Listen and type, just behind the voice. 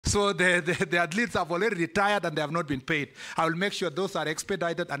So the athletes have already retired and they have not been paid. I will make sure those are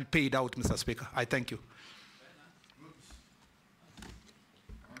expedited and paid out, Mr. Speaker. I thank you.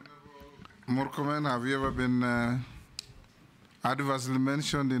 Murkomen, have you ever been adversely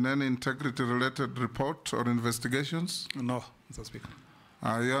mentioned in any integrity-related report or investigations? No, Mr. Speaker.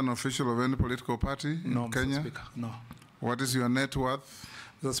 Are you an official of any political party in Kenya? Mr. Speaker, no. What is your net worth?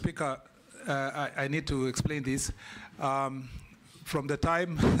 Mr. Speaker, I need to explain this. From the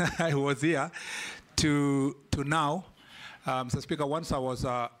time I was here to now, Mr. Speaker, once I was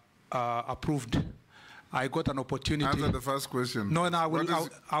approved, I got an opportunity. Answer the first question. No, I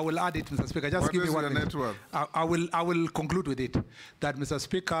will add it, Mr. Speaker. Just give me 1 minute. What is your net worth? I will conclude with it. That, Mr.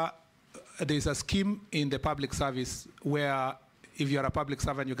 Speaker, there is a scheme in the public service where if you are a public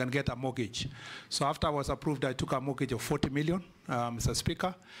servant, you can get a mortgage. So after I was approved, I took a mortgage of 40 million, Mr.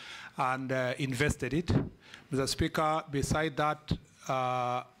 Speaker, and invested it. Mr. Speaker, beside that,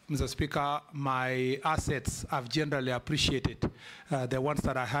 Mr. Speaker, my assets have generally appreciated the ones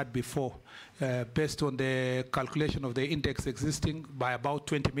that I had before, based on the calculation of the index existing by about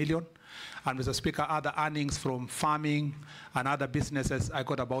 20 million. And Mr. Speaker, other earnings from farming and other businesses, I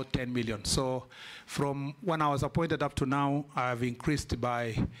got about 10 million. So from when I was appointed up to now, I've increased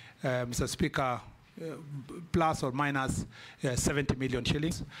by, Mr. Speaker, plus or minus 70 million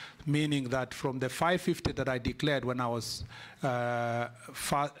shillings, meaning that from the 550 that I declared when I was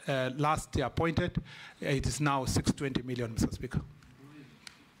last year appointed, it is now 620 million, Mr. Speaker.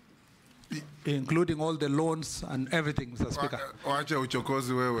 Including all the loans and everything, Mr. Speaker. Wacha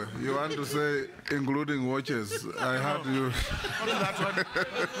uchokozi wewe. You want to say including watches. I heard you. Not that one.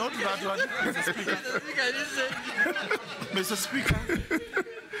 Not that one, Mr. Speaker. Mr. Speaker.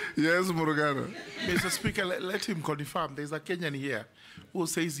 Yes, Murugana. Mr. Speaker, let him confirm. There's a Kenyan here who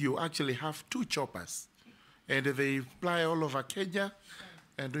says you actually have 2 choppers. And they fly all over Kenya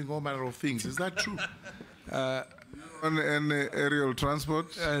and doing all manner of things. Is that true? On any aerial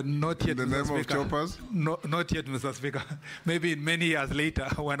transport? Not yet, in the Mr. name Speaker. of choppers? No, not yet, Mr. Speaker. Maybe in many years later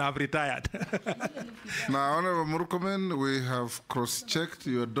when I've retired. Now, Honorable Murkomen, we have cross-checked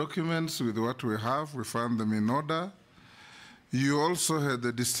your documents with what we have. We found them in order. You also had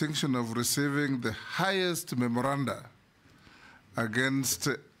the distinction of receiving the highest memoranda against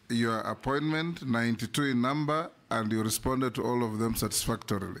your appointment, 92 in number, and you responded to all of them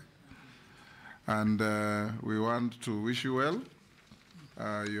satisfactorily. And we want to wish you well.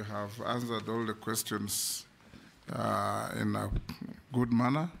 You have answered all the questions in a good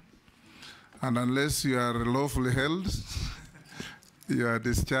manner. And unless you are lawfully held, you are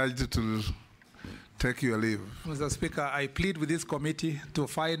discharged to take your leave. Mr. Speaker, I plead with this committee to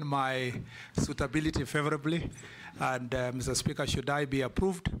find my suitability favorably. And Mr. Speaker, should I be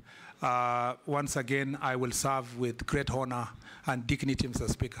approved, once again, I will serve with great honor and dignity, Mr.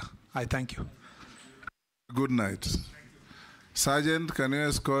 Speaker. I thank you. Good night. Sergeant, can you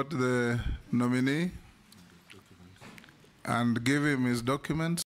escort the nominee and give him his documents?